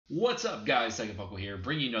What's up guys, Sekapoko here,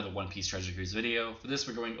 bringing you another One Piece Treasure Cruise video. For this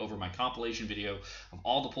we're going over my compilation video of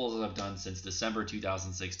all the pulls that I've done since December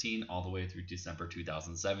 2016 all the way through December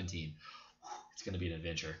 2017. It's going to be an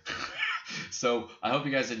adventure. So I hope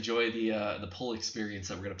you guys enjoy the pull experience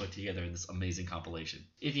that we're going to put together in this amazing compilation.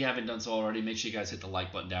 If you haven't done so already, make sure you guys hit the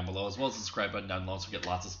like button down below as well as the subscribe button down below so we get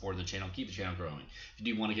lots of support of the channel, keep the channel growing. If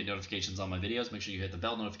you do want to get notifications on my videos, make sure you hit the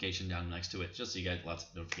bell notification down next to it just so you get lots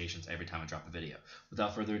of notifications every time I drop a video.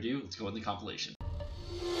 Without further ado, let's go in the compilation.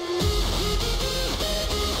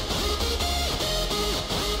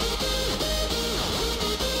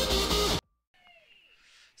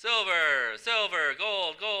 Silver, silver,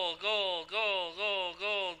 gold, gold, gold, gold, gold,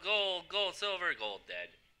 gold, gold, gold, silver, gold, dead.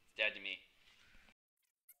 It's dead to me.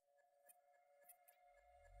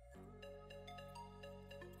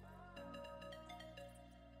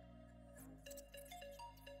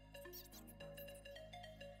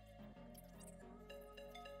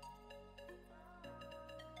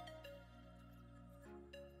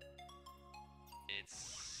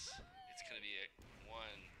 It's gonna be a 1,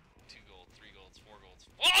 2 gold, 3 golds, 4 golds.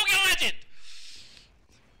 Oh, we got a legend!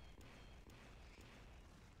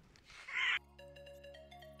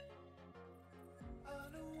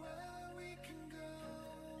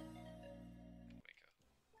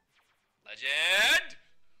 Legend!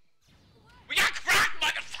 We got Croc,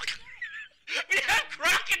 motherfucker! We have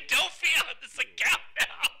Croc and Dophie on this account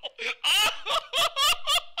now!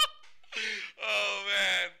 Oh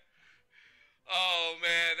man. Oh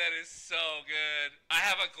man, that is so good. I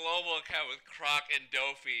have a global account with Croc and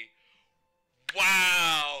Dophie.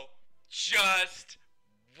 Wow. Just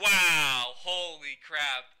wow. Holy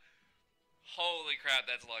crap. Holy crap,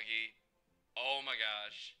 that's lucky. Oh my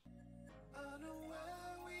gosh.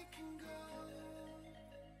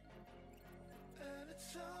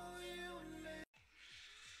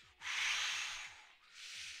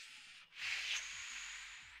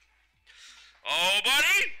 Oh,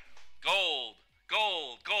 buddy! Gold,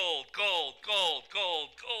 gold, gold, gold, gold, gold,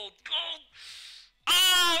 gold, gold.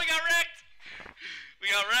 Oh, we got wrecked! We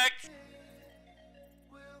got wrecked!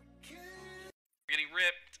 We're getting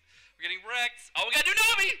ripped. We're getting wrecked. Oh, we got new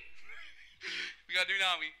Nami! We got new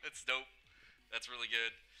Nami. That's dope. That's really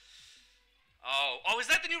good. Oh, is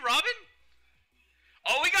that the new Robin?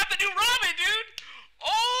 Oh, we got the new Robin, dude!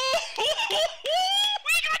 Oh, we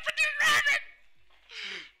got the new Robin!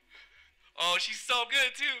 Oh, she's so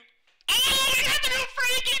good, too. Oh, we got the new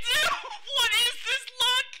Frankie, too! What is this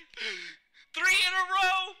luck? 3 in a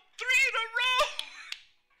row! 3 in a row!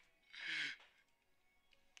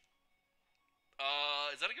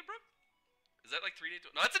 Is that a good Brook? Is that like 3 days?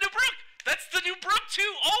 No, that's a new Brook! That's the new Brook,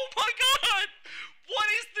 too! Oh my god! What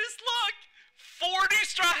is this luck? 4 new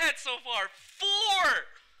Straw Hats so far! 4!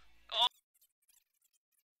 Oh.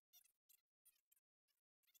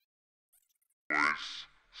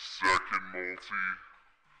 Second multi.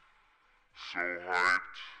 So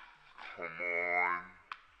hyped. Come on.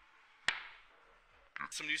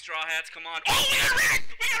 Get some new Straw Hats, come on. Oh, we got red!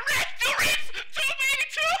 We got red! 2 reds! 2 baby,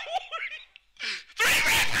 2! 3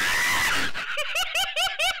 reds!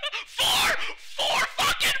 4! 4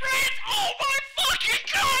 fucking reds! Oh my fucking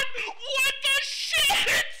god! What the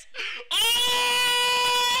shit?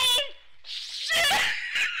 Oh! Shit!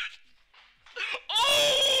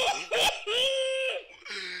 Oh!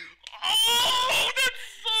 Oh, that's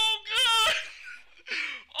so good!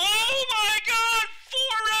 Oh my god! 4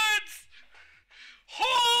 reds!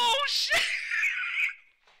 Oh shit!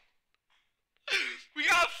 We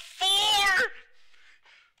got 4!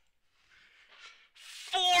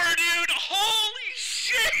 4, dude! Holy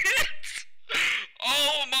shit!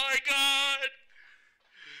 Oh my god!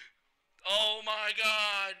 Oh my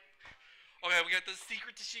god! Okay, we got the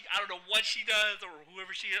secret to she. I don't know what she does or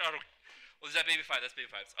whoever she is. I don't. Well, is that baby 5? That's baby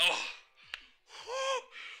 5's. Oh. Whew.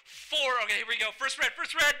 4. Okay, here we go. First red.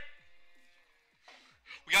 First red.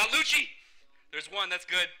 We got Lucci. There's 1. That's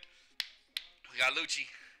good. We got Lucci.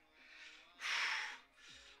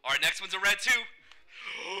 All right, next one's a red too.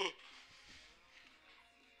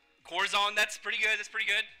 Corazon. That's pretty good. That's pretty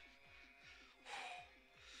good.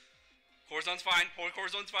 Corazon's fine.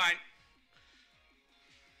 Corazon's fine.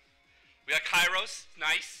 We got Kairos.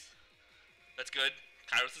 Nice. That's good.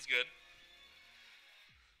 Kairos is good.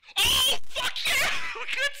 Oh, fuck yeah! We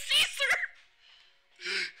got Caesar!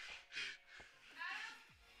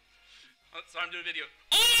 Oh, sorry, I'm doing a video.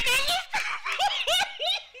 Oh my god,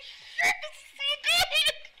 shit, this is so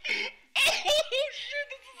good! Oh shit,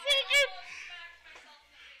 this is so good!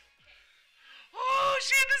 Oh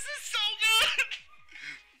shit, this is so good!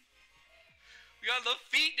 We got the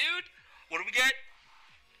feet, dude. What do we get?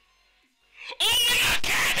 Oh my god,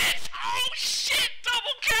 cabbage! Oh shit,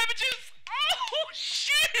 double cabbage!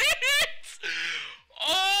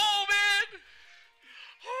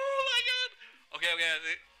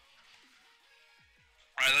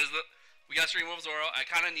 got Stream Wolf Zoro. I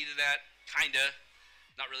kind of needed that. Kinda.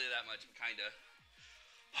 Not really that much, but kinda.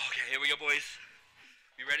 Okay, here we go, boys.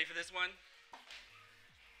 You ready for this one?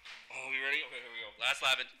 Oh, we ready? Okay, here we go. Last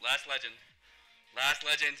legend. Last legend.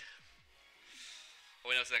 Oh,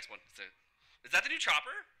 wait, no, it's the next one. Is that the new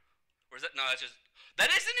chopper? Or is that... No, that's just... That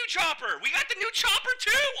is the new chopper! We got the new chopper,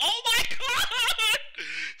 too! Oh, my God!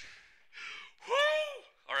 Woo!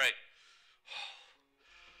 All right.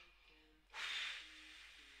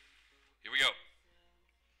 Here we go.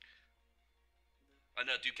 Oh,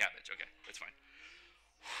 no, Duke Cabbage. Okay, that's fine.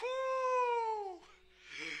 Woo!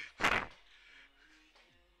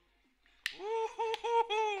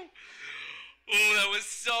 Woo! Oh, that was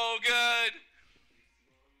so good!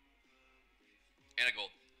 And a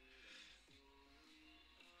gold.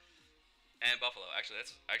 And Buffalo. Actually,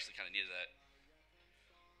 I actually kind of needed that.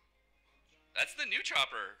 That's the new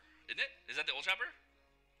chopper, isn't it? Is that the old chopper?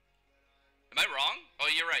 Am I wrong? Oh,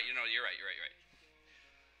 you're right. You're right.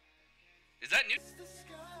 Is that new?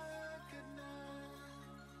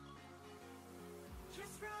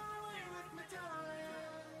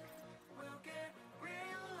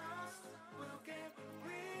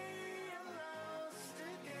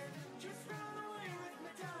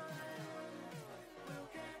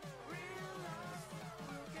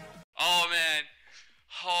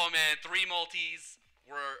 Oh man, 3 multis.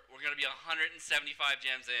 We're gonna be 175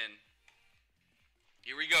 gems in.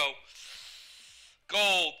 Here we go.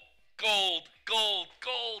 Gold.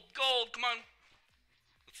 Come on.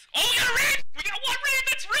 Oh, we got a red! We got 1 red!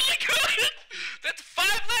 That's really good! That's 5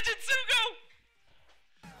 legend Sugo!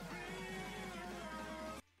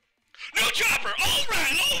 No chopper!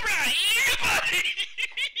 Alright! Yeah, buddy!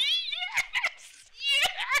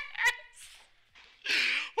 Yes!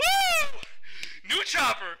 Woo! New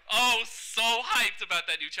chopper! Oh, so hyped about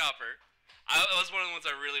that new chopper. That was one of the ones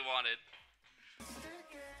I really wanted.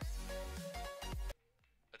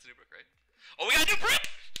 That's a new brook, right? Oh, we got a new brook!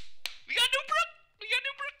 We got new brook! We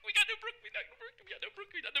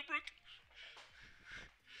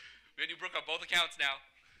got new brook on both accounts now.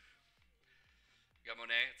 We got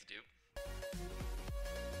Monet, it's a dupe.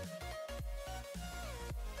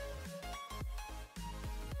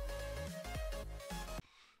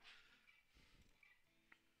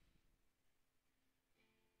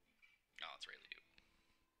 Oh, it's Rayleigh dupe.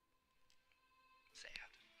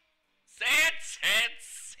 Sad.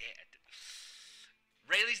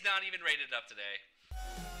 Rayleigh's not even rated up today.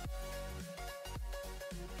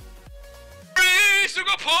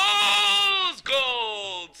 Sugopos!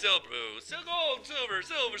 Gold, silver, gold, silver,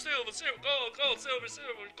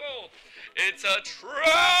 gold. It's a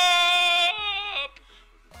trap!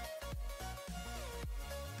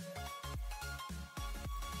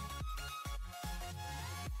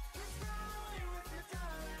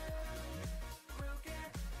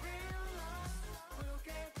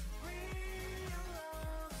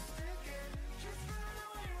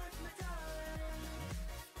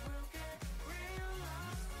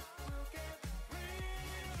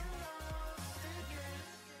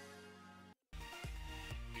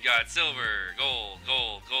 We got silver, gold.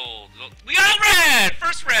 We got red!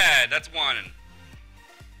 First red! That's 1.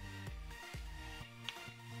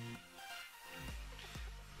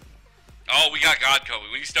 Oh, we got God Kobe.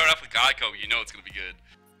 When you start off with God Kobe, you know it's gonna be good.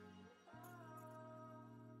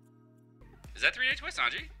 Is that 3-day to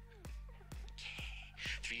Sanji?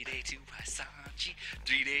 3-day to Sanji.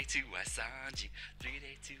 3-day to Sanji.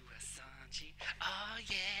 3-day to Sanji. Oh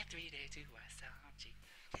yeah, 3-day to Sanji.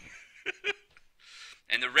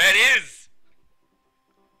 And the red is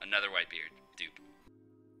another Whitebeard dupe.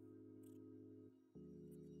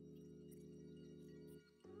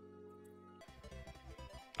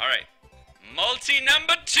 Alright. Multi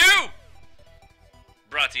number 2!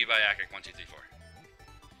 Brought to you by Akric 1234.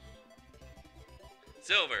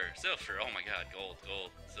 Silver. Oh my god. Gold.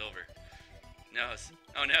 Silver. Nose.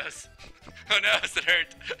 Oh, nose. Oh, nose. It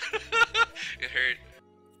hurt. It hurt.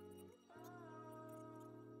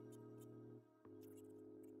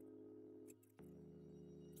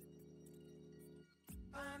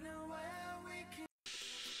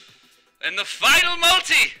 And the final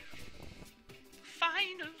multi!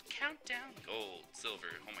 Final countdown. Gold,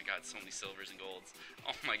 silver. Oh my god, so many silvers and golds.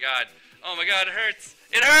 Oh my god, it hurts!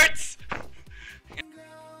 It hurts!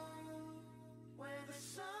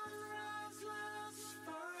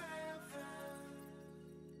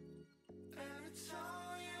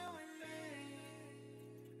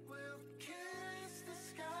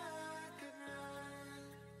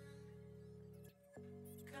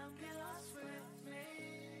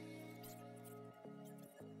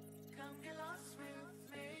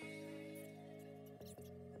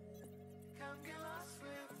 Come get lost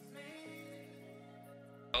with me.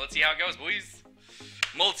 let's see how it goes, boys.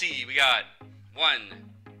 Multi, we got 1,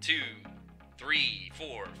 2, 3,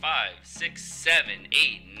 4, 5, 6, 7,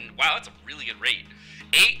 8. And wow, that's a really good rate.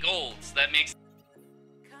 8 golds. That makes.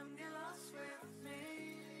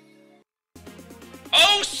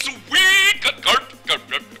 Oh, sweet! Guard.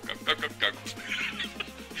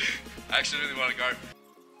 I actually really want a guard.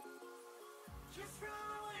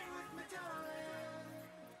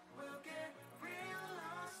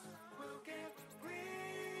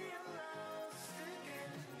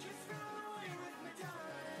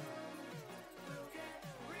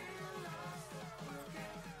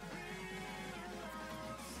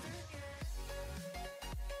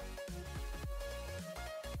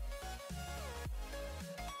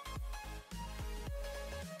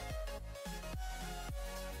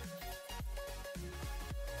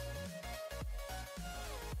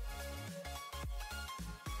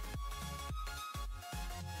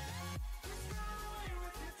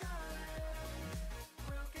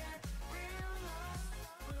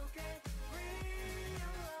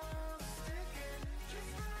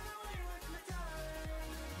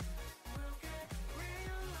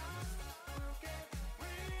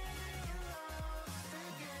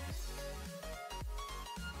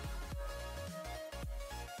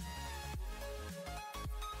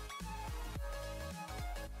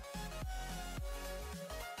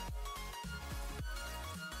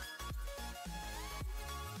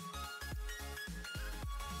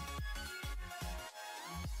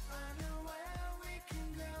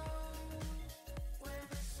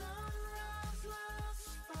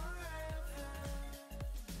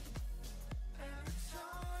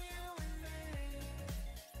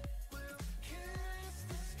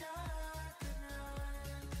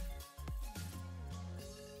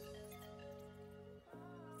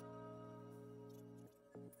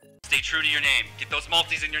 Stay true to your name. Get those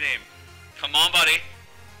multis in your name. Come on, buddy.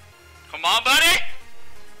 Come on, buddy.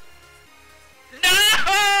 No!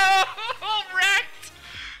 Wrecked!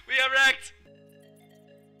 We got wrecked.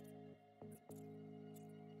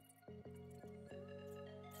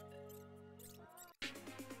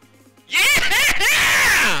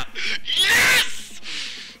 Yeah! Yes!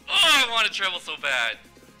 Oh, I wanted Treble so bad.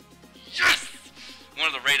 Yes! One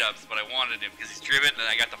of the rate ups, but I wanted him because he's driven and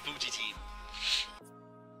I got the Fuji team.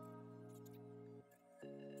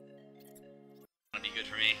 Be good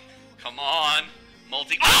for me. Come on.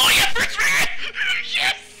 Multi. Oh, yeah, first red!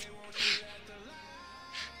 Yes!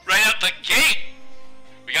 Right out the gate!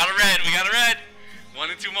 We got a red, we got a red.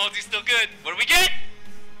 1 and 2 multi still good. What do we get?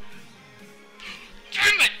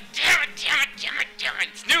 Damn it! Damn it! Damn it! Damn it! Damn it!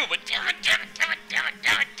 It's new, but damn it! Damn it! Damn it! Damn it!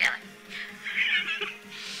 Damn it! Damn it!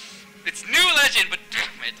 It's new legend, but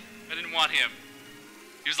damn it! I didn't want him.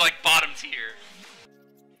 He was like bottom tier.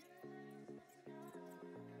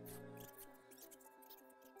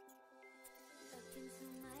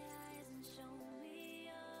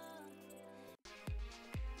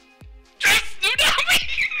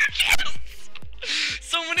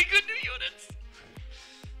 So many good new units!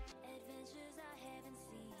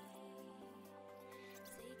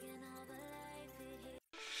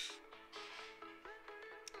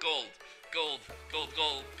 Gold, gold, gold,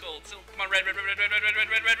 gold, gold, silver. Come on, red, red, red, red, red, red, red, red,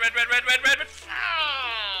 red, red, red, red, red, red, red, red.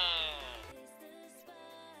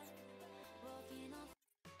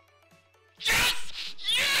 Yes!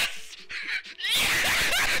 Yes! Yes!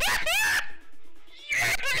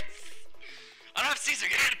 Yes! I don't have Caesar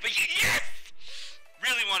yet, but yes!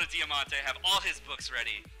 Really want a Diamante, have all his books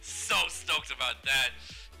ready. So stoked about that.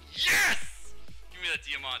 Yes! Give me that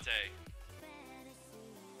Diamante.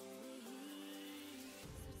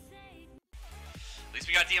 At least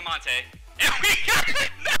we got Diamante. And we got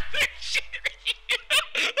another shitty.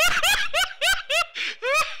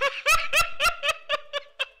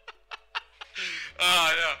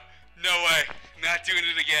 Oh, no. No way. Not doing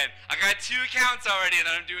it again. I got 2 accounts already and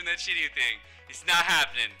I'm doing that shitty thing. It's not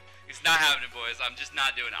happening. It's not happening, boys. I'm just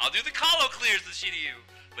not doing it. I'll do the Colo clears the shitty,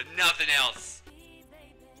 but nothing else.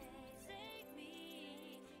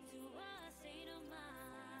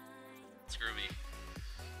 Screw me.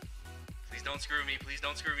 Please don't screw me. Please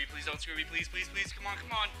don't screw me. Please don't screw me. Please, please, please. Come on,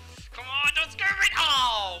 come on. Come on, don't screw me.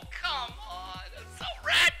 Oh, come on. I'm so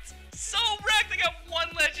wrecked. So wrecked. I got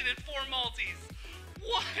 1 legend and 4 multis.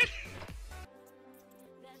 What?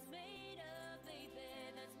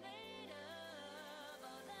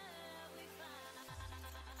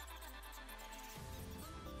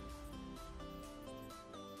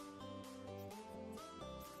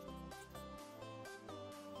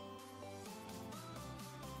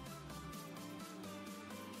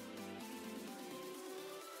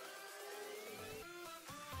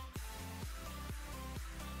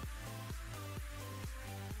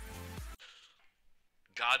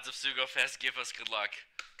 Gods of Sugofest, give us good luck.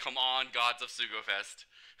 Come on, Gods of Sugofest.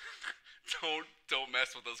 Don't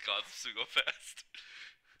mess with those Gods of Sugofest.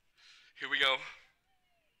 Here we go.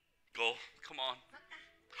 Go. Come on.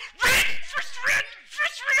 Red! First red!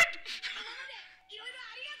 First red!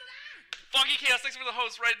 Foggy Chaos, thanks for the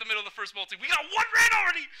host right in the middle of the first multi. We got one red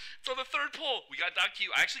already! It's on the third pull. We got Doc Q.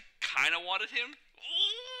 I actually kind of wanted him.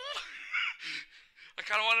 Ooh. I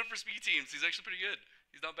kind of wanted him for speed teams. He's actually pretty good.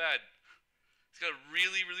 He's not bad. He's got a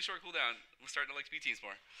really, really short cooldown. I'm starting to like speed teams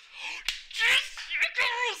more. Yes!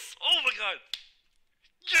 Yes! Oh my god!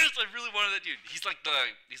 Yes! I really wanted that dude. He's like the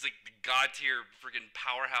god tier freaking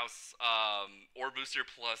powerhouse ore booster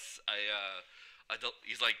plus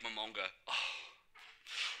he's like Momonga. Oh.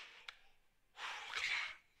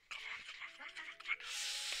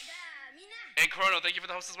 And Chrono, thank you for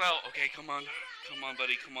the host as well. Okay, come on. Come on,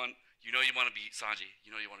 buddy. Come on. You know you want to be Sanji.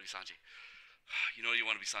 You know you want to be Sanji. You know you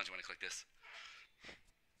want to be Sanji when I click this.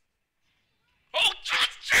 Oh,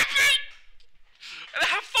 just Jiffy! And I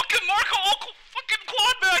have fucking Marco fucking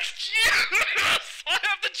Quad Max. Yes! I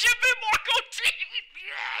have the Jiffy Marco team.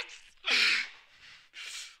 Yes!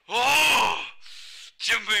 Oh!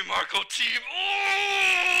 Jiffy Marco team.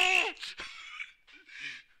 Oh!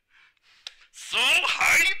 So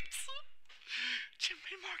hyped!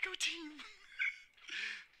 Jiffy Marco team.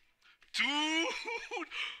 Dude!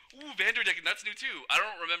 Ooh, Vanderdecken, that's new too. I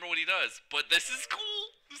don't remember what he does, but this is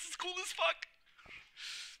cool. This is cool as fuck.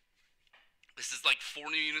 This is like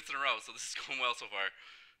 4 new units in a row, so this is going well so far.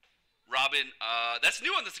 Robin, that's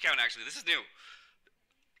new on this account actually. This is new.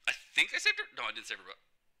 I think I saved her. No, I didn't save her, but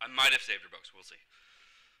I might have saved her books. We'll see.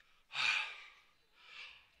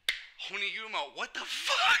 Honeyuma, what the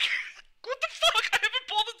fuck? What the fuck? I haven't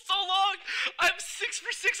pulled in so long. I'm 6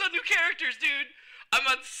 for 6 on new characters, dude. I'm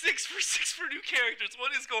on 6 for 6 for new characters.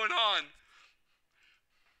 What is going on?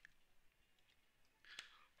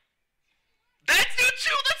 That's new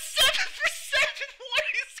too. That's 7 for 7. What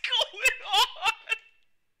is going on?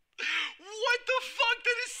 What the fuck?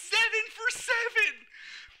 That is 7 for 7.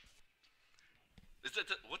 Is that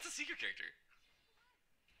what's a secret character?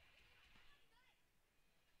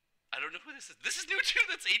 I don't know who this is. This is new too.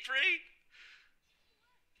 That's 8 for 8.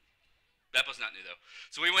 That was not new though.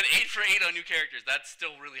 So we went 8 for 8 on new characters. That's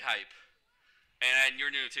still really hype. And you're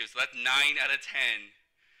new too. So that's 9 out of 10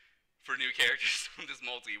 for new characters from this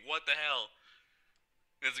multi. What the hell?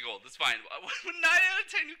 That's a gold. That's fine. 9 out of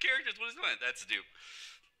 10 new characters. What is that? That's a dupe.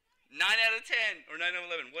 9 out of 10 or 9 out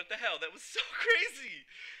of 11. What the hell? That was so crazy.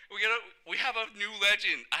 We have a new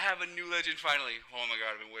legend. I have a new legend finally. Oh my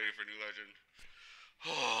god, I've been waiting for a new legend.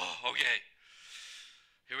 Oh, okay.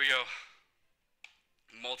 Here we go.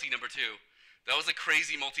 Multi number 2. That was a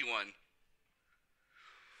crazy multi one.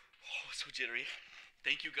 Oh, so jittery.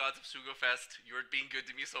 Thank you, Gods of Sugofest. You're being good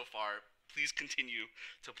to me so far. Please continue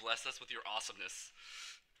to bless us with your awesomeness.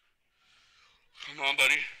 Come on,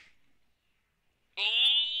 buddy.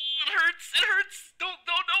 Oh, it hurts. It hurts. Don't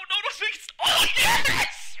make it. Oh,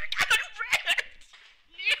 yes! We got a red!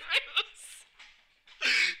 Yes!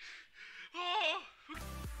 Oh.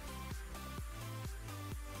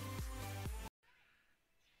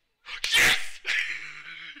 Yes!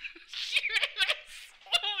 Yes!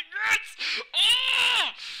 Oh, yes! Oh!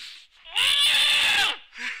 Oh!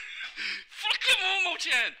 Fucking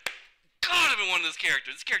Momo-chan! God, I've been wanting this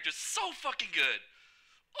character. This character is so fucking good.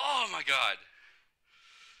 Oh my god.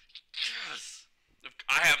 Yes.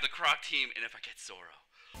 I have the Croc team, and if I get Zoro.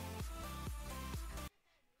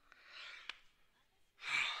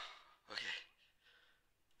 Okay.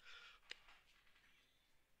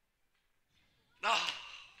 Oh.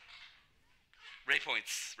 Ray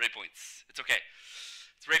points. Ray points. It's okay.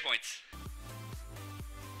 It's Ray points.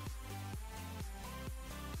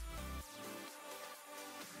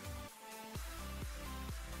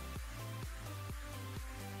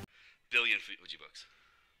 Billion Fuji books.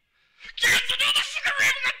 Yes, another fucking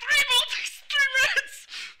red! We got 3 multis! 3 reds!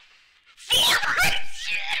 4 reds!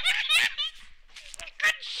 Yes!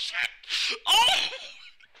 Fucking shit! Oh!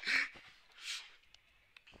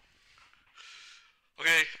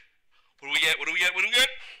 Okay. What do we get? What do we get? What do we get?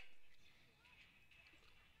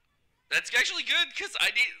 That's actually good, because I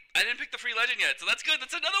didn't pick the free legend yet, so that's good.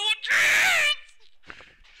 That's another one. Yes!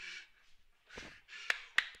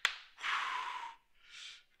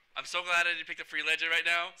 I'm so glad I didn't pick the free legend right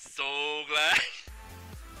now. So glad.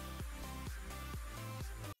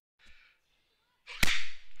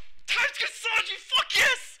 Times Sanji, fuck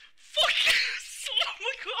yes! Fuck yes! Oh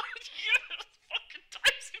my god, yes! Fucking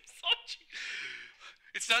Times Sanji.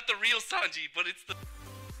 It's not the real Sanji, but it's the...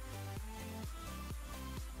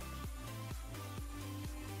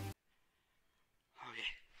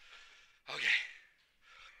 Okay. Okay.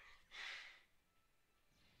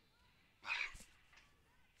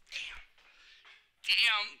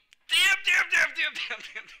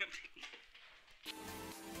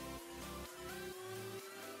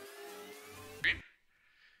 Dream?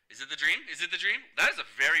 Is it the dream? Is it the dream? That is a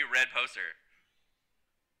very red poster.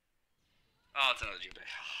 Oh, it's another dream day.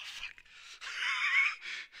 Oh, fuck.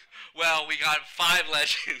 Well, we got 5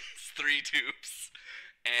 legends, 3 dupes,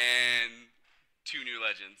 and 2 new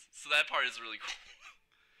legends. So that part is really cool.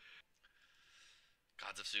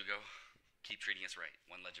 Gods of Sugo, keep treating us right.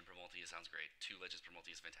 1 legend per multi sounds great. 2 legends per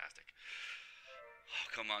multi is fantastic. Oh,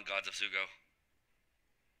 come on, Gods of Sugo.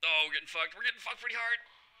 Oh, we're getting fucked. We're getting fucked pretty hard.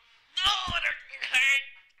 Oh, it hurt. It hurt.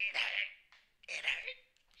 It hurt. It hurt.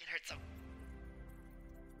 It hurt so.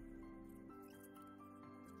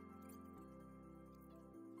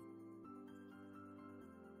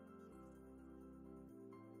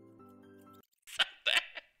 So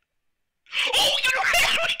bad. Oh, we got a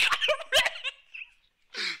red. We got a red.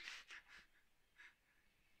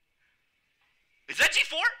 Is that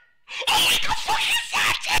G4? Oh, what the fuck is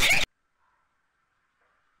that?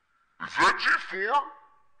 Is that G4? Oh,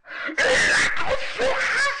 what the fuck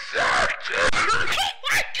is that? Oh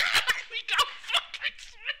my god, we got fucking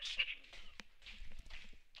switching.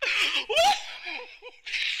 Oh,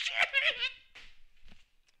 shit.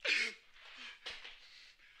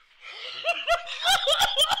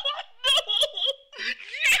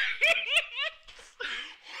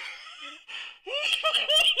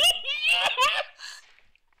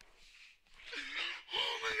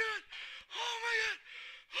 Oh my god. Oh my god.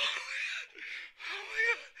 Oh my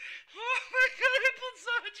god. Oh my god,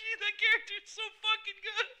 Ipponsaji, that character is so fucking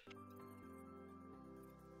good.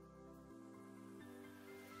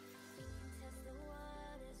 Test the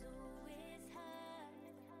waters, ooh, it's hard.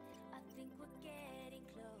 I think we're getting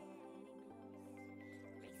close.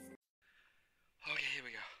 Racing. Okay, here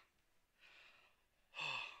we go.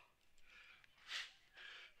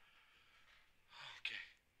 Okay.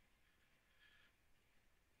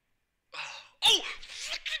 Oh,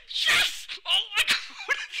 fucking yes! Oh my god,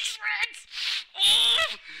 what are these reds?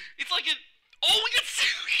 Oh, it's like a. Oh, we got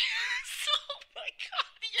Sugos! Oh my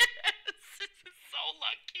god, yes! This is so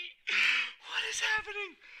lucky. What is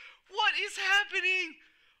happening? What is happening?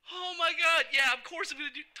 Oh my god, yeah, of course I'm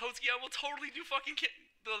gonna do. Totsuki, I will totally do the fucking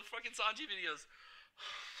Sanji videos.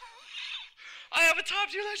 I have a top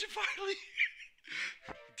tier legend finally.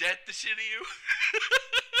 Death the shit of you.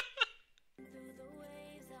 Through the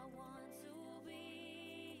waves, I want to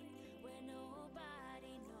be where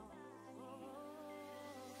nobody knows.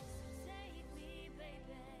 Take me,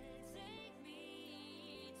 baby, take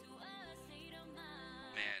me to a state of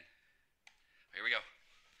mind. Man. Here we go.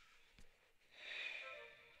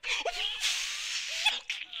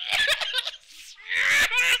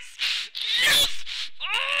 Yes! Yes!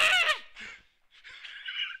 Ah!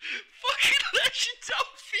 Fucking Legend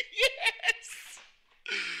Tofi, yes!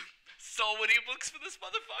 So many books for this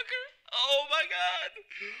motherfucker. Oh my god.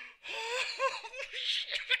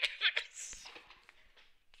 Yes!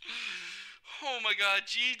 Oh my god,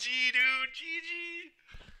 GG, dude, GG.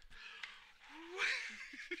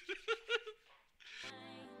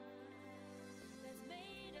 That's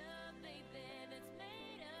made up, baby, that's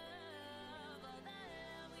made up all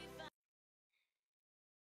that we find.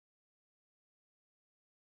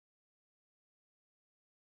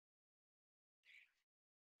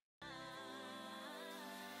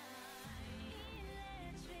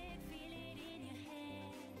 Electric, feel it in your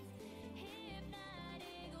hands.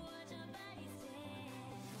 Hypnotic, watch your body stand.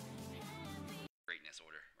 Greatness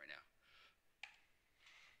order right now.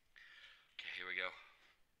 Okay, here we go.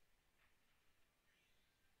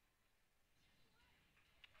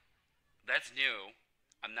 That's new.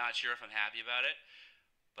 I'm not sure if I'm happy about it,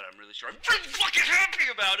 but I'm really sure I'm pretty fucking happy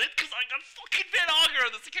about it because I got fucking Van Auger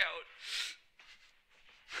on this account.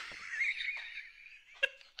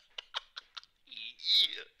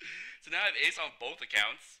 Yeah. So now I have Ace on both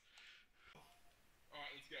accounts.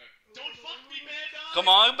 Alright, let's go. Don't fuck me, Bandai! Come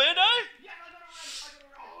on, Bandai. Yeah, I got it.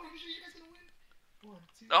 Oh, usually you guys gonna win. 1,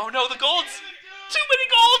 2. Oh no, the golds. Damn it, dude. Too many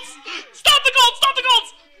golds. Stop the golds. Stop the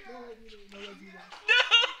golds. No.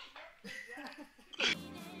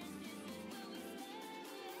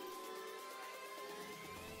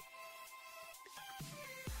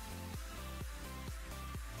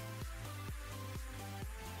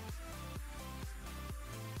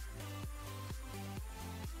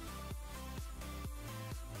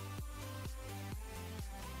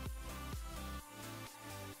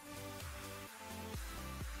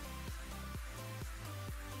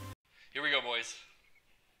 Here we go, boys.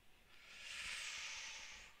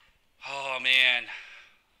 Oh man.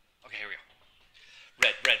 Okay, here we go.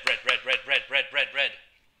 Red, red, red, red, red, red, red, red, red.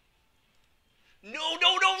 No,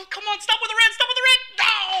 no, no! Come on, stop with the red! Stop with the red!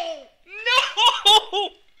 No!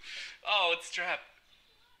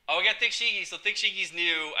 Thick Shiki, so Thick Shiki's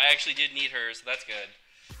new. I actually did need her, so that's good.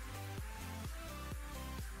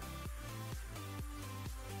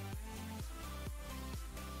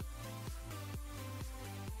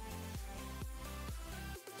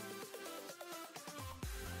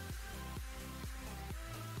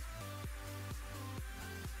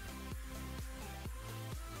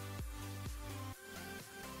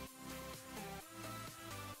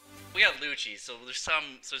 We got Lucci, so there's some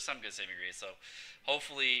good saving grace. So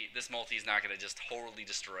hopefully this multi is not gonna just totally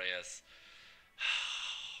destroy us.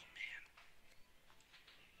 Oh man.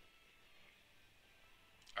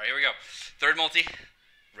 All right, here we go. Third multi.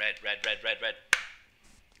 Red.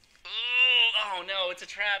 Oh no, it's a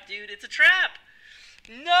trap, dude. It's a trap.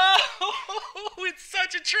 No, it's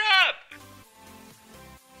such a trap.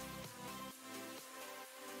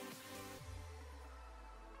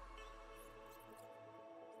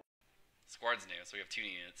 Squad's new, so we have 2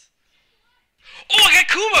 units. Oh, I got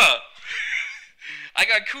Kuma! I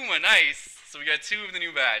got Kuma, nice. So we got 2 of the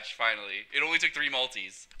new batch, finally. It only took 3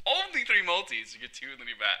 multis. Only 3 multis to get 2 in the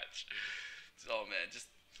new batch. Oh man,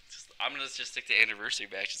 I'm gonna just stick to anniversary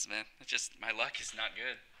batches, man. My luck is not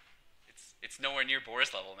good. It's nowhere near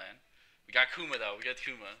Boris level, man. We got Kuma though. We got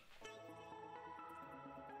Kuma.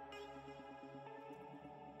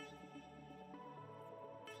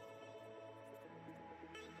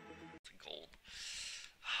 Gold.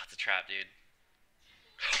 Oh, it's a trap, dude.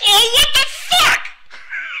 Oh, what the fuck?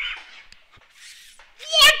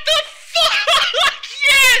 What the fuck?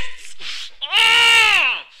 Yes!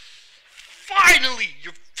 Oh! Finally!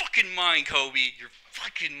 You're fucking mine, Kobe. You're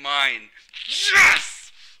fucking mine.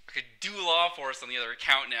 Yes! I could do Law Force on the other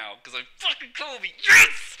account now, because I'm fucking Kobe.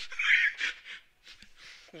 Yes!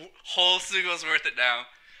 Whole Sugos worth it now.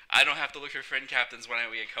 I don't have to look for friend captains when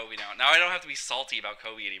we get Kobe now. Now I don't have to be salty about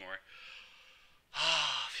Kobe anymore.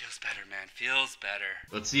 Ah, feels better, man. Feels better.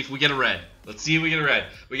 Let's see if we get a red.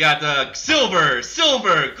 We got the silver,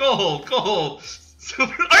 gold,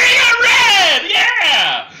 silver. Oh, you got a red!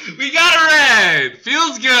 Yeah! We got a red!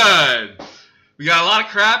 Feels good. We got a lot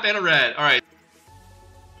of crap and a red. All right.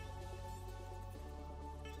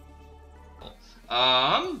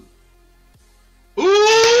 Ooh!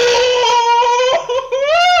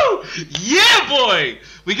 Yeah, boy!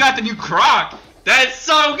 We got the new Croc. That's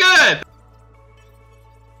so good.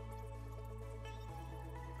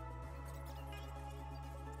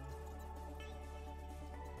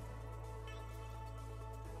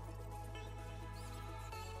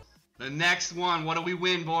 The next one, what do we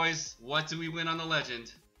win, boys? What do we win on the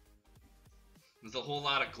legend? There's a whole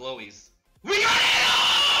lot of glowies. We got it!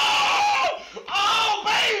 Oh,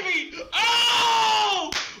 baby!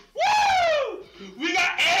 Oh! Woo! We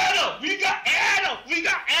got Anna! We got Anna! We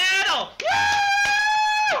got Anna!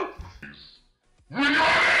 Woo! We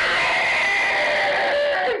got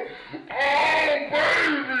it! Oh,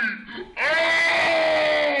 baby! Oh!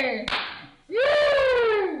 Woo!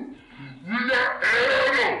 We got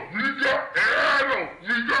Anna! We got Anna!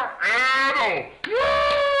 We got Anna! Woo!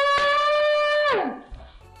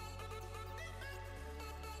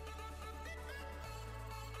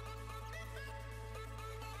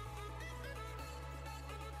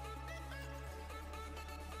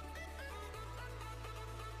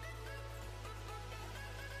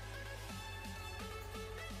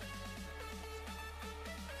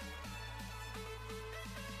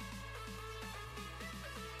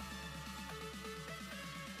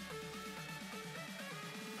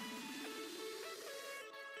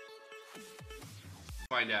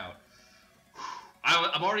 Find out.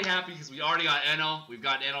 I'm already happy because we already got Enel. We've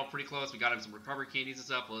got Enel pretty close. We got him some recovery candies and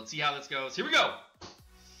stuff. Well, let's see how this goes. Here we go.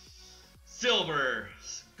 Silver,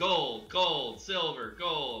 gold, silver,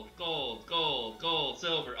 gold,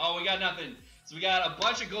 silver. Oh, we got nothing. So we got a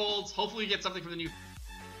bunch of golds. Hopefully we get something from the new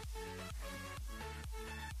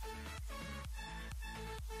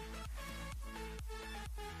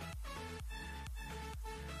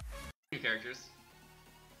characters.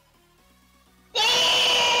 Oh!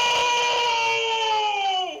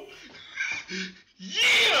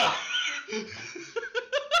 Yeah!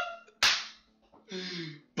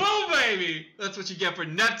 Boom, baby! That's what you get for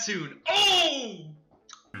Neptune. Oh!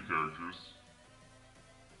 Characters.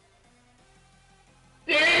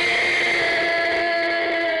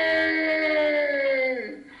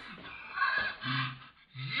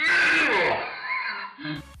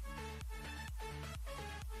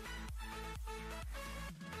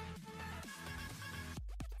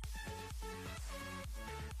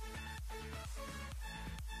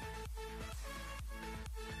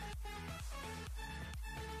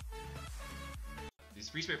 These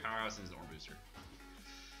free spirit powerhouse is an orb booster.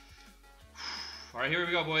 Alright, here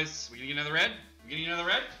we go, boys. We getting another red? We getting another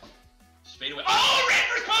red? fade away. Oh, red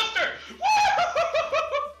first coaster!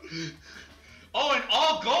 Woo! Oh, and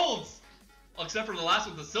all golds! Except for the last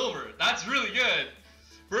one, the silver. That's really good.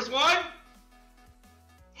 First one.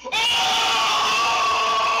 Oh!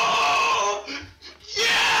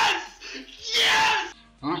 Yes! Yes!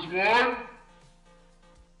 First one.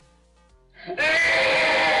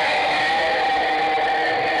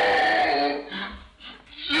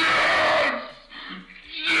 Oh!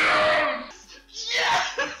 Yes! Yes!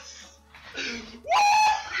 Yes! Woo!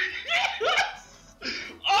 Yes!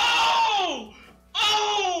 Oh!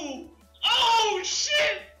 Oh! Oh,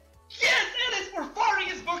 shit! Yes, Ennis, we're farting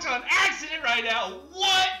his books on accident right now.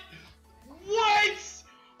 What? What?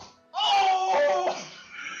 Oh!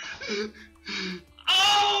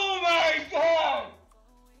 Oh my god!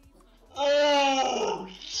 Oh,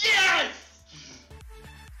 yes!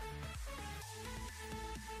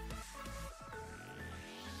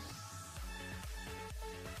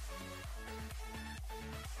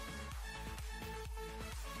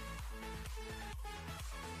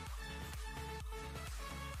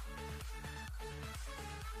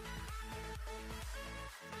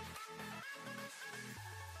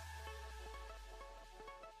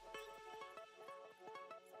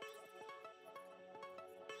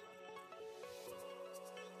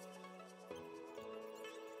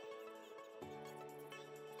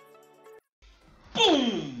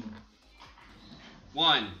 Boom!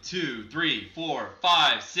 1, 2, 3, 4,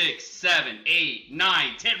 5, 6, 7, 8,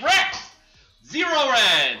 9, 10 reds! 0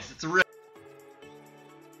 reds! It's a red.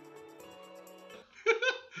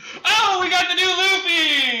 Oh, we got the new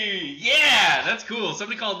Luffy! Yeah, that's cool.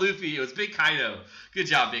 Somebody called Luffy. It was Big Kaido. Good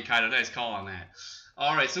job, Big Kaido. Nice call on that.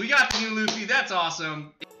 Alright, so we got the new Luffy. That's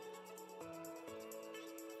awesome.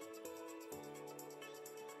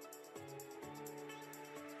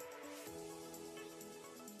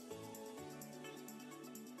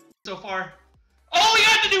 So far. Oh, we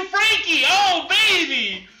got the new Frankie! Oh,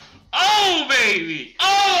 baby! Oh, baby!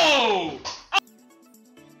 Oh!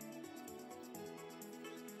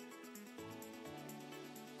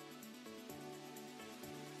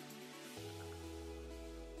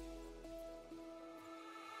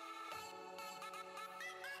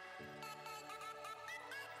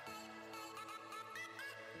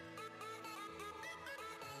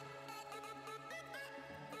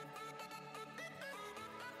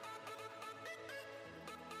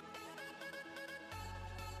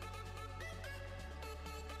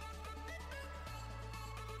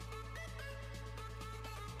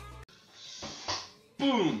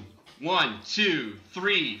 Boom! 1, 2,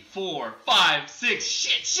 3, 4, 5, 6.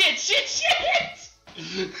 Shit, shit, shit,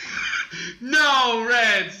 shit! No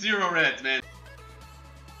reds! 0 reds, man.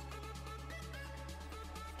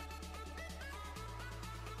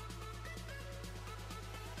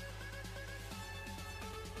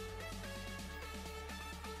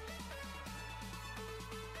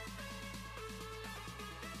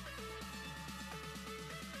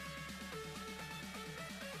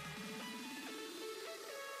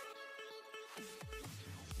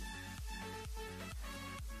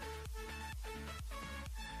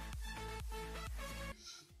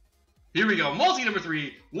 Here we go. Multi number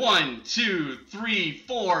 3. 1, 2, 3,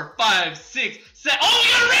 4, 5, 6, 7. Oh, we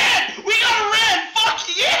got a red! We got a red! Fuck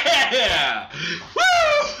yeah!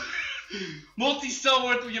 Woo! Multi's so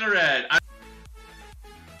worth we get a red.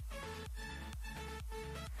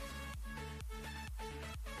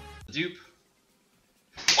 Dupe.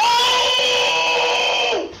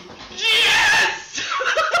 Oh! Yes!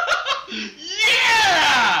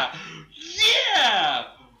 Yeah! Yeah!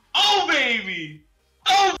 Oh, baby!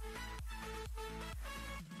 Oh!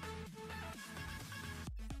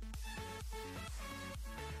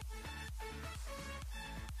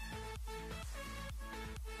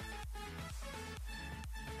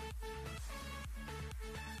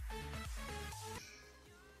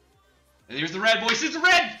 And here's the red, boys. It's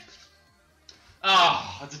red!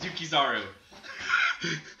 Oh, that's a Dukizaru.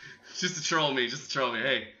 Just to troll me, just to troll me.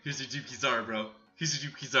 Hey, here's your Dukizaru, bro. Here's your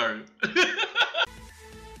Dukizaru.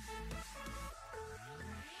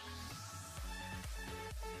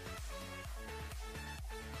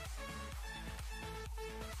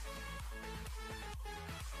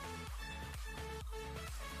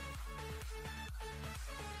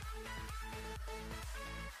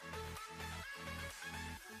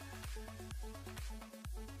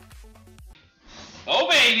 Oh,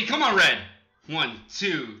 baby, come on, red. 1,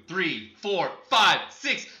 2, 3, 4, 5,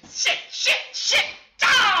 6. Shit, shit, shit.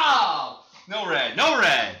 Oh! No red, no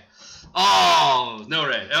red. Oh, no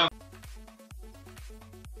red. Oh.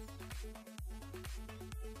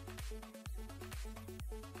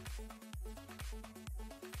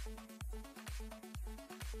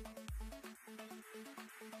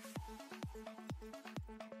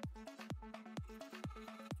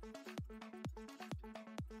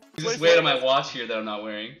 Just wait on my watch here that I'm not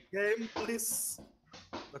wearing. Game, please.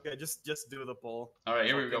 Okay, just do the poll. All right,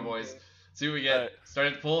 here we go, Fucking boys. game. See what we get. Alright.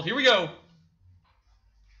 Starting to pull. Here we go.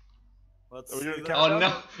 Let's Are we see doing that. Oh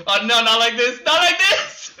no! Oh no! Not like this! Not like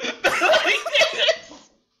this! Not like this!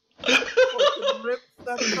 Fucking rip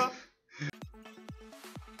that up.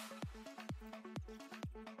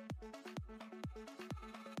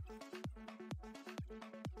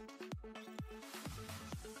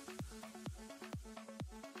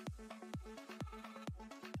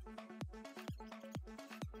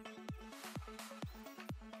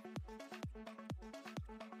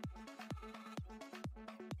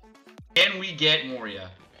 Can we get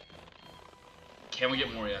Moria? Can we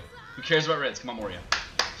get Moria? Who cares about Reds? Come on, Moria.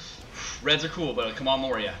 Reds are cool, but come on,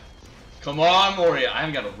 Moria. Come on, Moria. I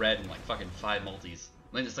haven't got a red in like fucking 5 multis.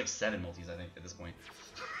 I mean, it's like 7 multis, I think, at this point.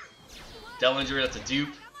 Dellinger, that's a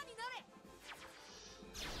dupe.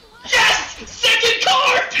 Yes! Second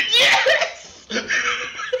card! Yes!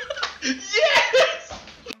 Yes!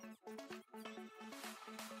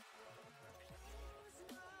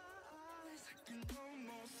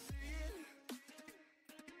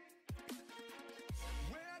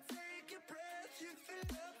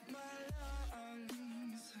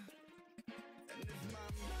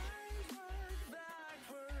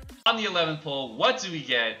 On the 11th pull, what do we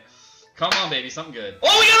get? Come on, baby, something good.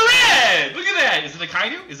 Oh, we got a red! Look at that! Is it a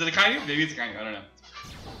Kainu? Is it a Kainu? Maybe it's a Kainu, I don't know.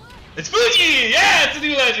 It's Fuji! Yeah, it's a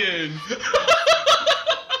new legend!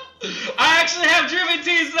 I actually have driven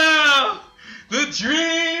tees now! The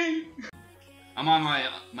dream! I'm on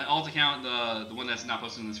my alt account, the one that's not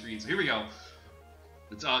posted on the screen, so here we go.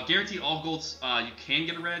 It's guaranteed all golds. You can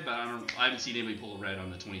get a red, but I haven't seen anybody pull a red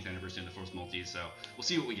on the 20th anniversary of the first multi, so we'll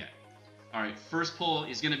see what we get. Alright, first pull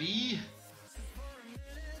is gonna be...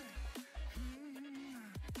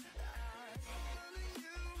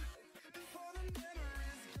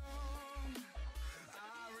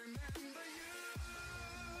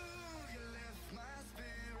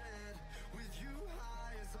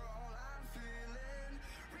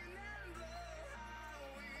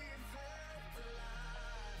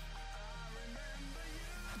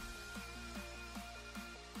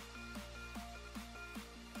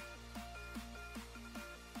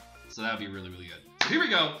 So that would be really, really good. So here we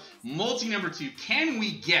go. Multi number 2. Can we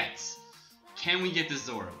get this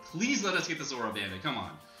Zoro? Please let us get the Zoro Bandit. Come on.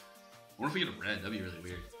 I wonder if we get a red. That'd be really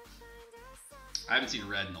weird. I haven't seen a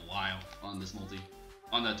red in a while on this multi.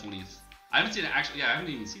 On the 20th. I haven't seen it actually. Yeah, I haven't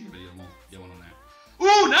even seen anybody get one on that.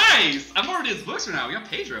 Ooh, nice! I'm already in his books right now. We got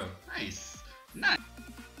Pedro. Nice. Nice.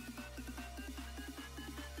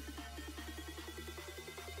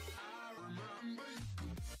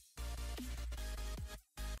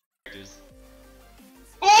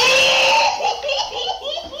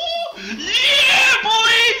 Yeah,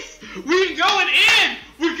 boys! We're going in!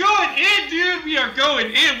 We're going in, dude! We are going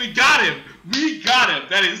in! We got him! We got him!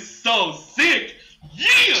 That is so sick!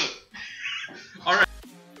 Yeah! Alright.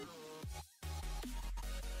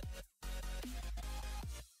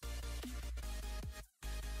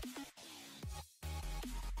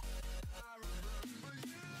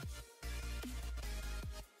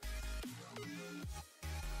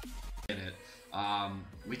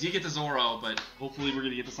 We did get the Zoro, but hopefully we're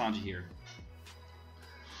gonna get the Sanji here.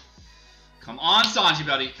 Come on, Sanji,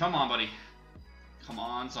 buddy. Come on, buddy. Come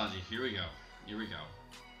on, Sanji. Here we go. Here we go.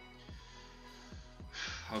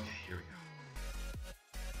 Okay, here we go.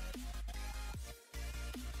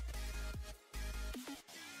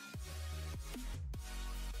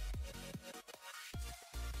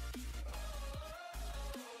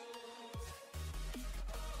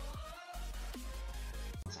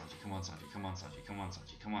 Come on, Sanji, come on, Sanji, come on,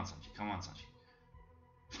 Sanji, come on, Sanji, come on, Sanji.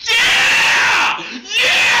 Yeah!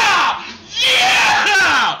 Yeah!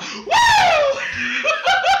 Yeah! Woo!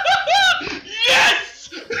 Yes!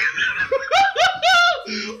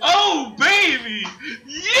 Oh, baby!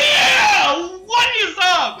 Yeah! What is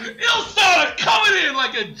up? Ilsona coming in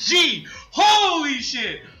like a G! Holy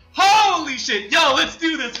shit! Holy shit! Yo, let's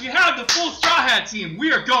do this! We have the full Straw Hat team!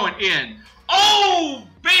 We are going in! Oh,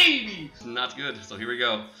 baby! Not good, so here we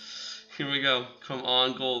go. Here we go. Come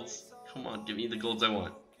on, golds. Come on, give me the golds I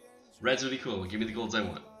want. Reds would be cool. Give me the golds I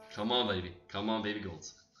want. Come on, baby. Come on, baby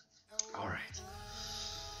golds. Alright.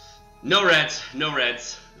 No reds. No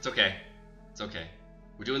reds. It's okay. It's okay.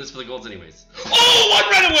 We're doing this for the golds anyways. Oh,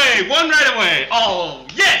 one right away! One right away! Oh,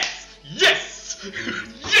 yes! Yes!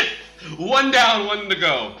 Yes! One down, one to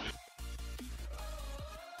go.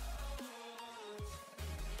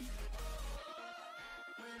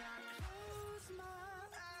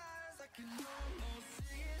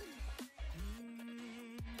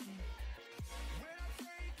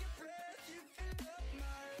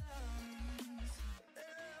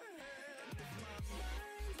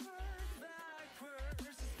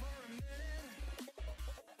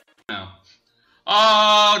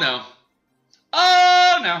 Oh no.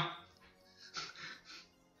 Oh no.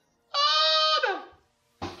 Oh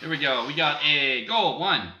no. Here we go. We got a goal.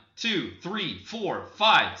 1, 2, 3, 4,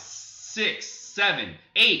 5, 6, 7,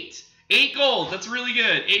 8. 8 gold. That's really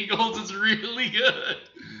good. 8 golds is really good.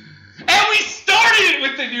 And we started it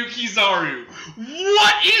with the new Kizaru.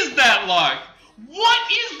 What is that luck?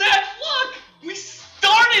 What is that luck? We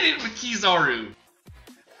started it with Kizaru.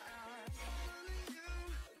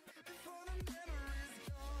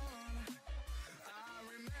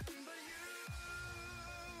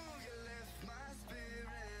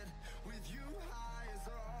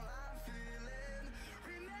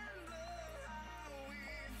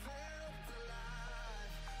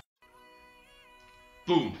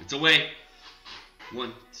 Boom, it's away.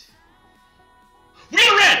 1, 2. We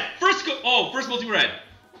got a red! First multi-red.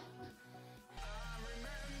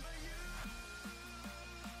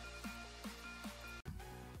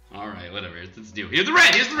 Alright, whatever. Let's do. Here's the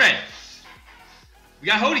red! Here's the red! We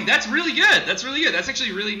got Hody. That's really good. That's really good. That's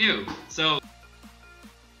actually really new. So.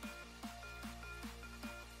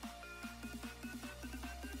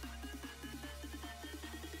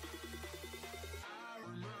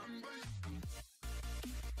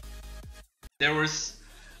 There was,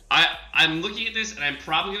 I'm looking at this and I'm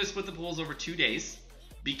probably going to split the pools over 2 days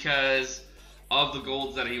because of the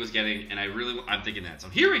golds that he was getting, and I'm thinking that. So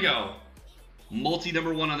here we go. Multi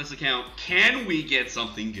number 1 on this account. Can we get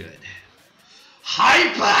something good?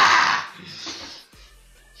 Hyper!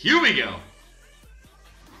 Here we go.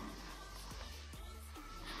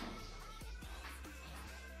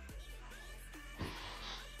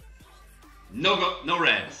 No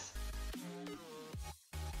reds.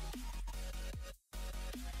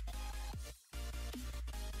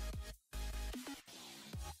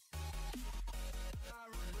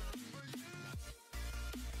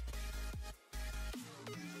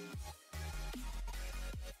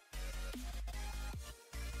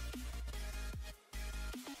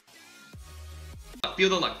 Feel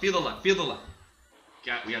the luck, feel the luck, feel the luck.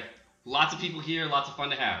 We got lots of people here, lots of fun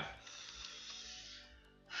to have.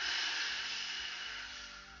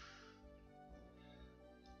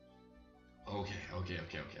 Okay.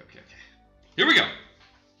 Here we go.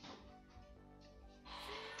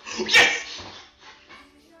 Yes!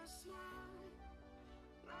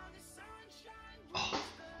 Oh,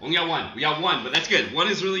 only got one. We got one, but that's good. One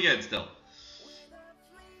is really good still.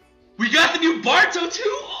 We got the new Barto too.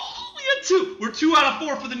 Oh, we got 2. We're 2 out of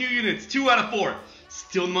 4 for the new units. 2 out of 4.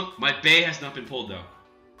 Still, my Bay has not been pulled though.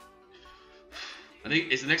 I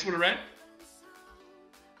think, is the next one a red?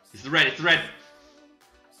 It's the red. It's the red.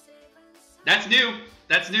 That's new.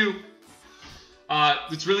 That's new.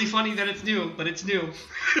 It's really funny that it's new, but it's new.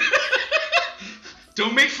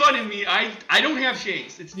 Don't make fun of me. I don't have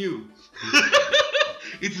shakes. It's new.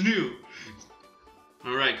 It's new.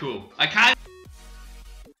 All right, cool. I kind.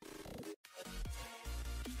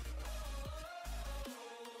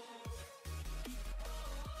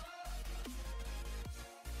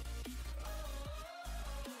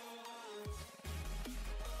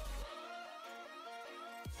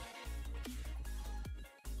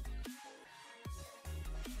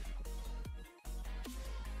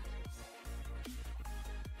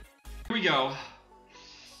 Here we go.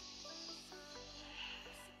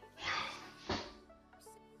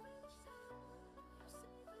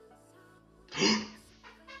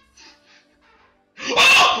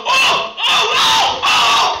 Oh!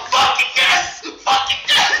 Fucking yes! Fucking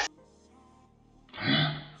yes!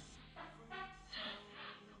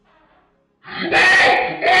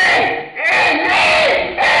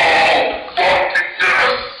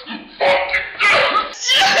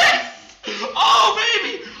 Yes! Oh,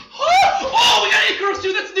 baby! Oh, we got Icarus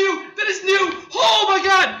too. That's new. That is new. Oh my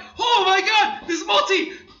god. Oh my god. This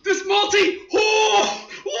multi. Oh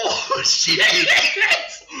shit.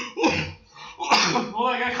 Oh,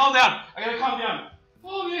 I gotta calm down.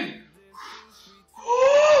 Oh man.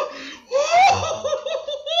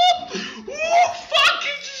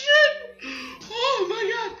 Fucking shit. Oh my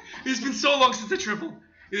god. It's been so long since the triple.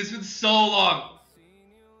 It has been so long.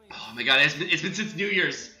 Oh my god. It's been since New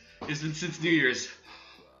Year's. It's been since New Year's.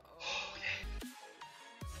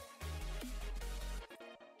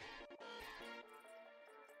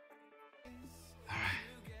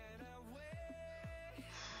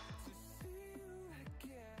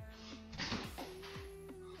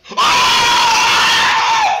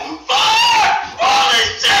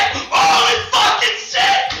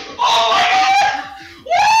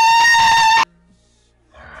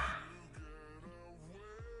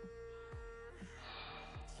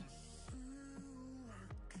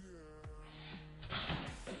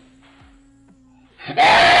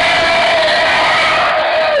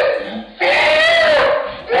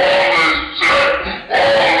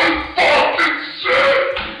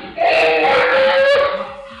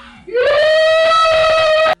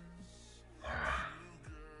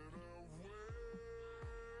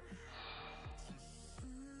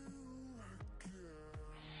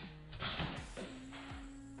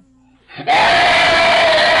 Fucking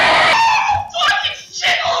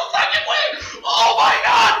shit! Oh, fucking way! Oh my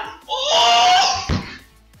god! Oh!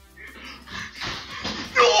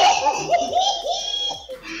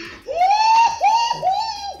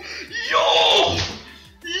 Yo!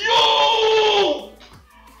 Yo!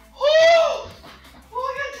 Oh! Oh,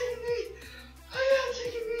 I gotta take a knee! I gotta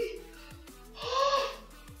take a knee! Oh!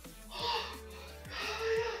 Oh!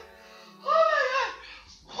 Oh my god!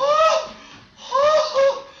 Oh!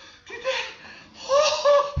 Oh! Did that? Oh!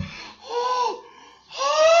 Oh! Oh!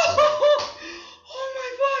 Oh my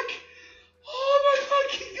fuck! Oh my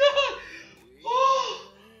fucking god! Oh!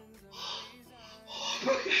 Oh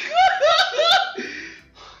my god!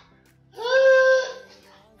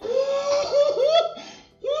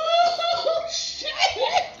 Oh, shit!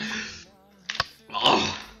 Oh,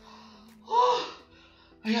 oh,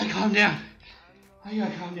 I gotta calm down. I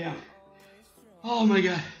gotta calm down. Oh my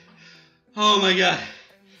god. Oh my god.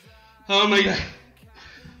 Oh my god.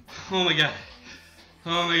 Oh my god.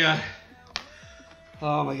 Oh my god.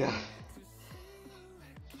 Oh my god.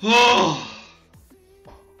 Oh.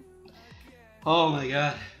 Oh my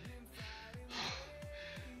god.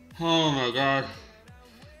 Oh my god.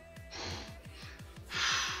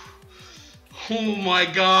 Oh my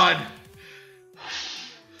god.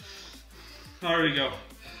 There we go.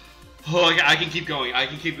 Oh, I can keep going. I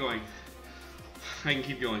can keep going. I can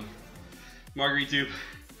keep going. Marguerite tube.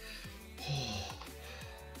 Oh,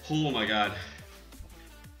 oh my god.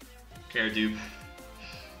 Carrot tube.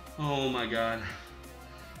 Oh my god.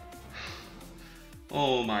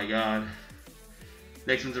 Oh my god.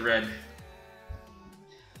 Next one's a red.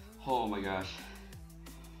 Oh my gosh.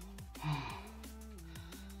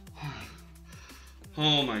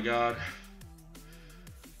 Oh my god.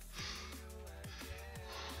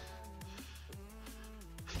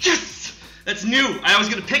 Yes! That's new! I was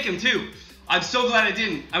gonna pick him too. I'm so glad I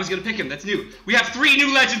didn't. I was gonna pick him. That's new. We have 3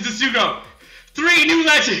 new legends of Sugo! 3 new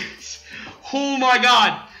legends! Oh my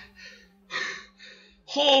god!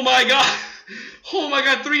 Oh my god! Oh my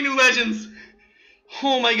god, 3 new legends!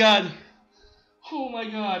 Oh my god! Oh my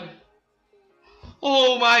god!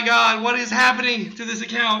 Oh my god, what is happening to this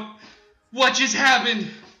account? What just happened?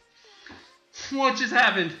 What just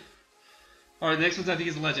happened? Alright, the next one I think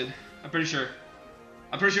is a legend. I'm pretty sure.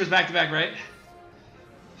 I'm pretty sure it's back to back, right?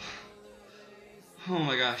 Oh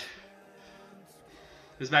my gosh.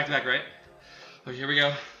 It's back to back, right? Okay, here we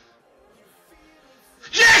go.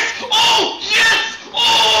 Yes! Oh! Yes!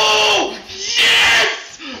 Oh!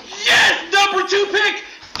 Yes! Yes! Number 2 pick!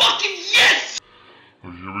 Fucking yes!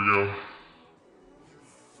 Okay, here we go.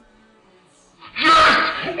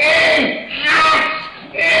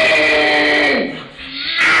 Yes! Oh! Yes!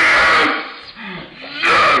 Oh! Yes!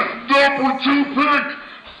 Yes! Number 2 pick!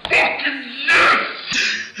 Fucking yes!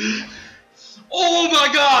 Oh my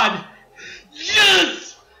god!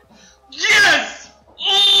 Yes! Yes!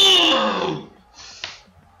 Oh!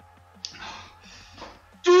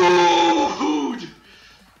 Dude!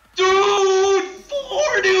 Dude!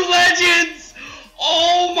 4 new legends!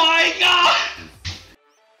 Oh my god!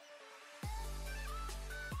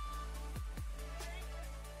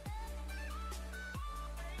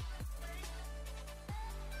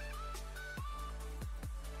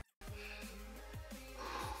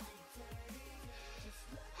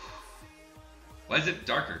 Why is it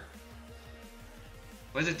darker?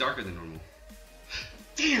 Why is it darker than normal?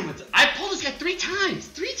 Damn it! I pulled this guy 3 times!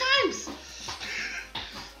 3 times!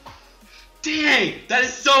 Dang! That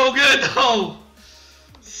is so good though!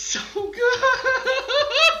 So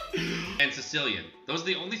good! And Sicilian. Those are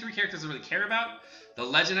the only 3 characters I really care about. The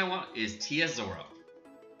legend I want is Tia Zoro.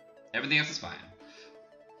 Everything else is fine.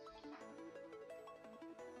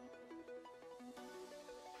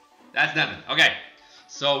 That's nothing. Okay.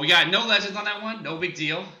 So we got no legends on that one, no big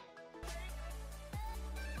deal.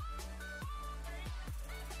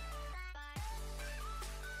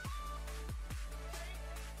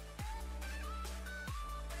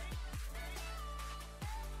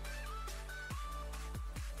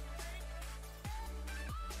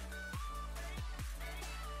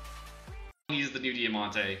 He's the new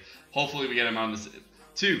Diamante. Hopefully we get him on this.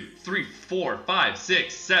 2, 3, 4, 5,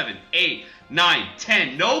 6, 7, 8, 9,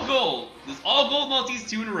 10. No gold. This is all gold multis.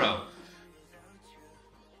 2 in a row.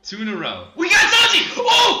 2 in a row. We got Sanji!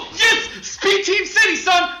 Oh, yes! Speed Team City,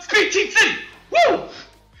 son! Speed Team City! Woo!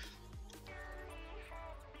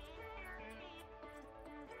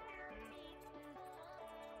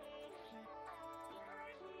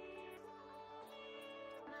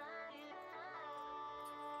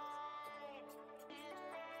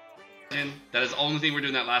 That is the only thing we're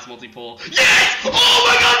doing that last multi-pull. Yes! Oh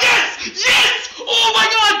my god, yes! Yes! Oh my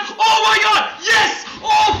god! Oh my god! Yes!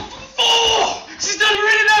 Oh!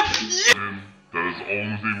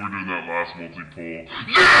 pass multi-pull. Yes!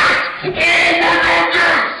 Oh my god,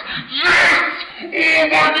 yes! Yes! Oh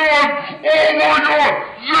my god! Oh my god!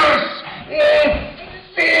 Yes! Oh!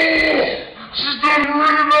 She's done it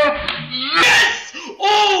enough! Yes!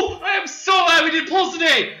 Oh! I am so glad we did pulls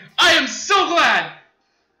today! I am so glad!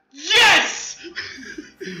 Yes!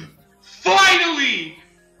 Finally!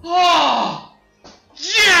 Oh!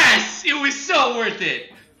 Yes! It was so worth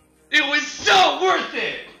it! It was so worth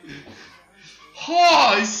it!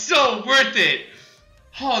 Oh, it's so worth it!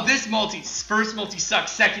 Oh, this multi, first multi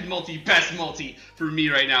sucks, second multi, best multi for me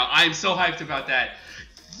right now. I am so hyped about that.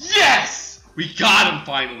 Yes! We got him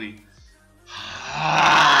finally.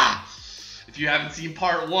 Ah! If you haven't seen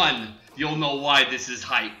part 1, you'll know why this is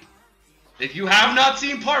hype. If you have not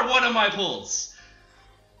seen part 1 of my pulls,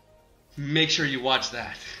 make sure you watch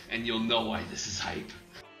that, and you'll know why this is hype.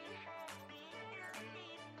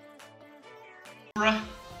 Bruh.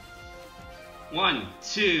 1,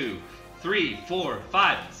 2, 3, 4,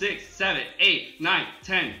 5, 6, 7, 8, 9,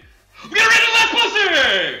 10. We got a red and left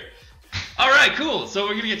poster! Alright, cool. So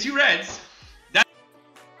we're gonna get 2 reds.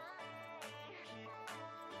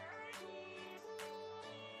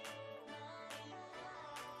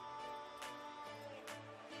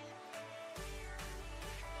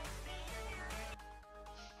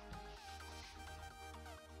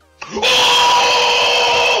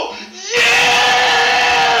 Oh! Yeah!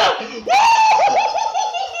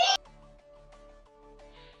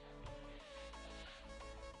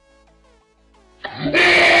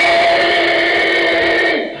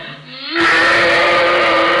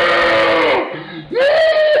 Woo!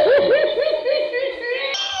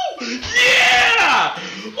 Yeah!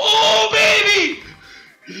 Oh, baby!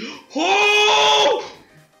 Oh!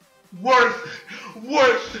 Worth.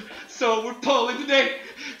 So we're pulling today.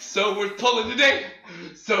 So worth pulling today.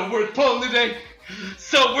 So worth pulling today.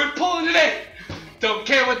 So worth pulling today. Don't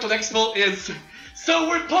care what the next pull is. So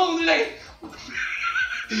worth pulling today.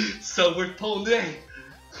 So worth pulling today.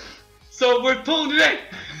 So worth pulling today.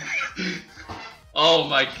 Oh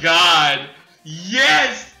my god.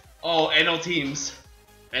 Yes! Oh, NL teams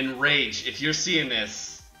and Rage, if you're seeing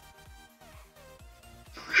this.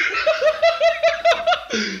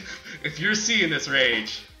 If you're seeing this,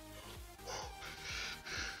 Rage.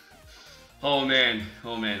 Oh man,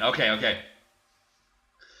 okay.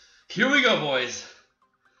 Here we go, boys.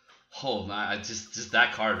 Oh man, just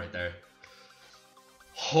that card right there.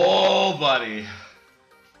 Oh buddy.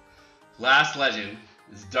 Last legend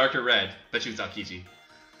is darker red. Bet you it's Aokiji.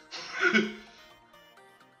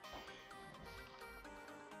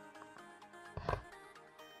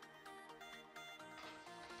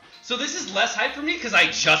 So this is less hype for me because I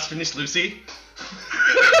just finished Lucy.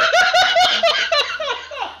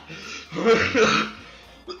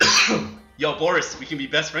 Yo, Boris, we can be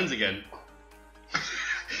best friends again.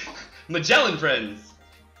 Magellan friends.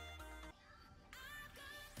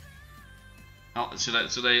 Oh, should I do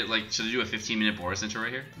a 15-minute Boris intro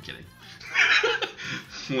right here? I'm kidding.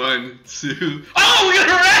 1, 2. Oh, we got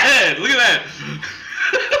a red! Look at that.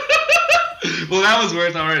 Well, that was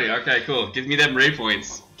worth already. Okay, cool. Give me them Ray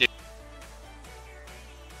points.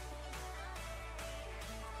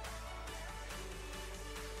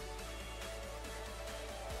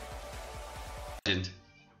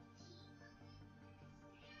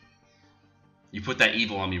 You put that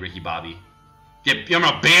evil on me, Ricky Bobby. Yeah, I'm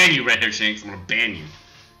gonna ban you, Red Hair Shanks. I'm gonna ban you.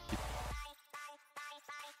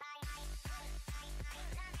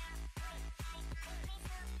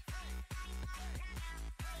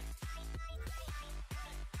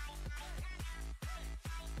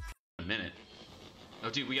 A minute. Oh,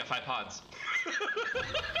 dude, we got 5 pods.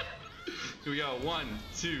 Here we go. 1,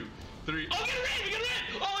 2, 3. Oh, we got a red! We got a red!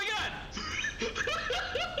 Oh my god!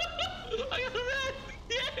 I got a red!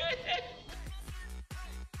 Yeah!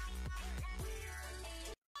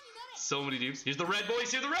 So many dupes. Here's the red,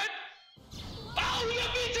 boys. Here's the red. Oh, we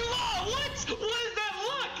got me too long. What? What is that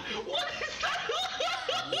luck? What is that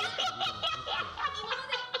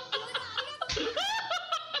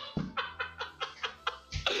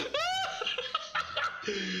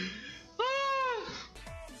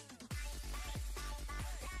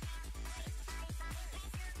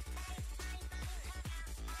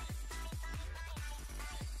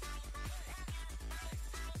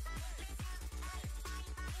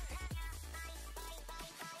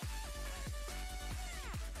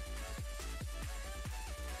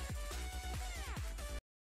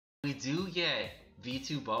we do get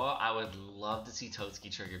V2 Boa, I would love to see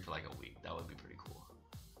Totsuki triggered for like a week. That would be pretty cool.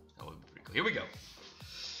 That would be pretty cool. Here we go.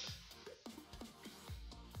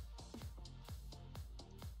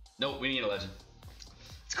 Nope, we need a legend.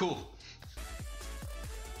 It's cool.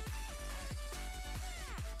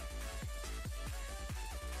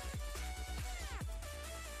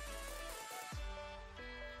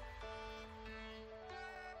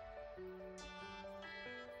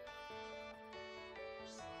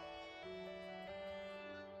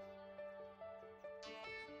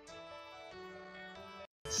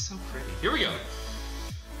 so pretty. Here we go.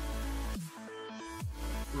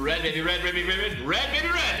 Red, baby, red, red, baby, red, red, baby,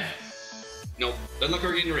 red. Nope, doesn't look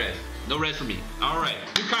like we're getting red. No red for me. All right,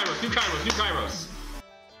 new Kairos, new Kairos, new Kairos.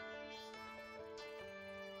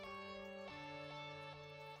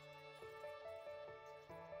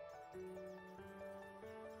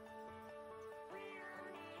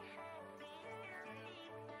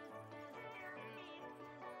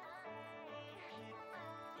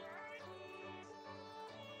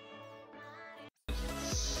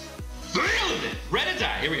 Thrilled it! Red and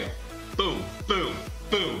die. Here we go. Boom, boom,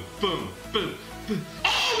 boom, boom, boom, boom.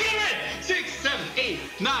 Oh, we got red! 6, 7, 8,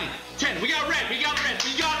 9, 10. We got red. We got red.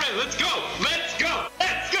 We got red. Let's go. Let's go.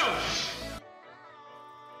 Let's go.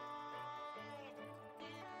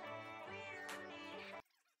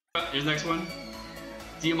 Here's the next one.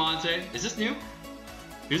 Diamante. Is this new?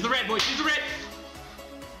 Here's the red, boys. Here's the red.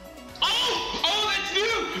 Oh! Oh, that's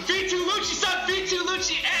new! V2 Lucci, son! V2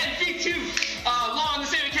 Lucci and V2 Law on the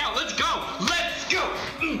same account. Let's go! Let's go!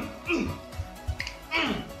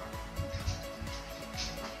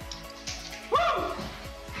 Woo!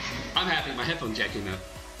 I'm happy. My headphone jack came out.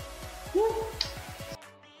 Woo!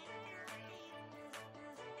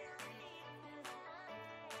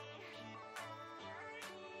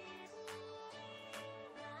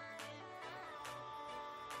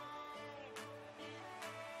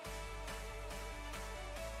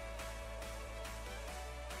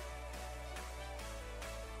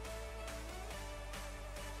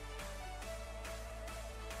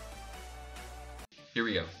 Here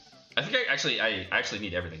we go. I think I actually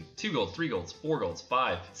need everything. 2 golds, 3 golds, 4 golds,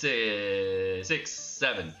 5, 6,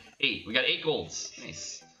 7, 8. We got 8 golds.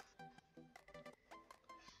 Nice.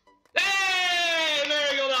 Hey! There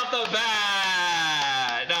we go off the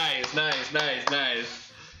bat! Nice, nice, nice, nice.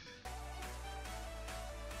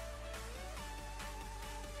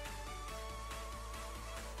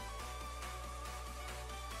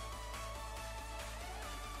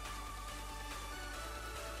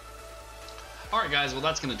 Alright guys, well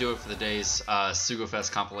that's going to do it for the day's Sugofest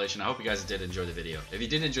compilation. I hope you guys did enjoy the video. If you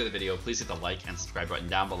did enjoy the video, please hit the like and subscribe button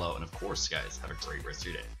down below. And of course, guys, have a great rest of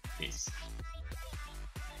your day. Peace.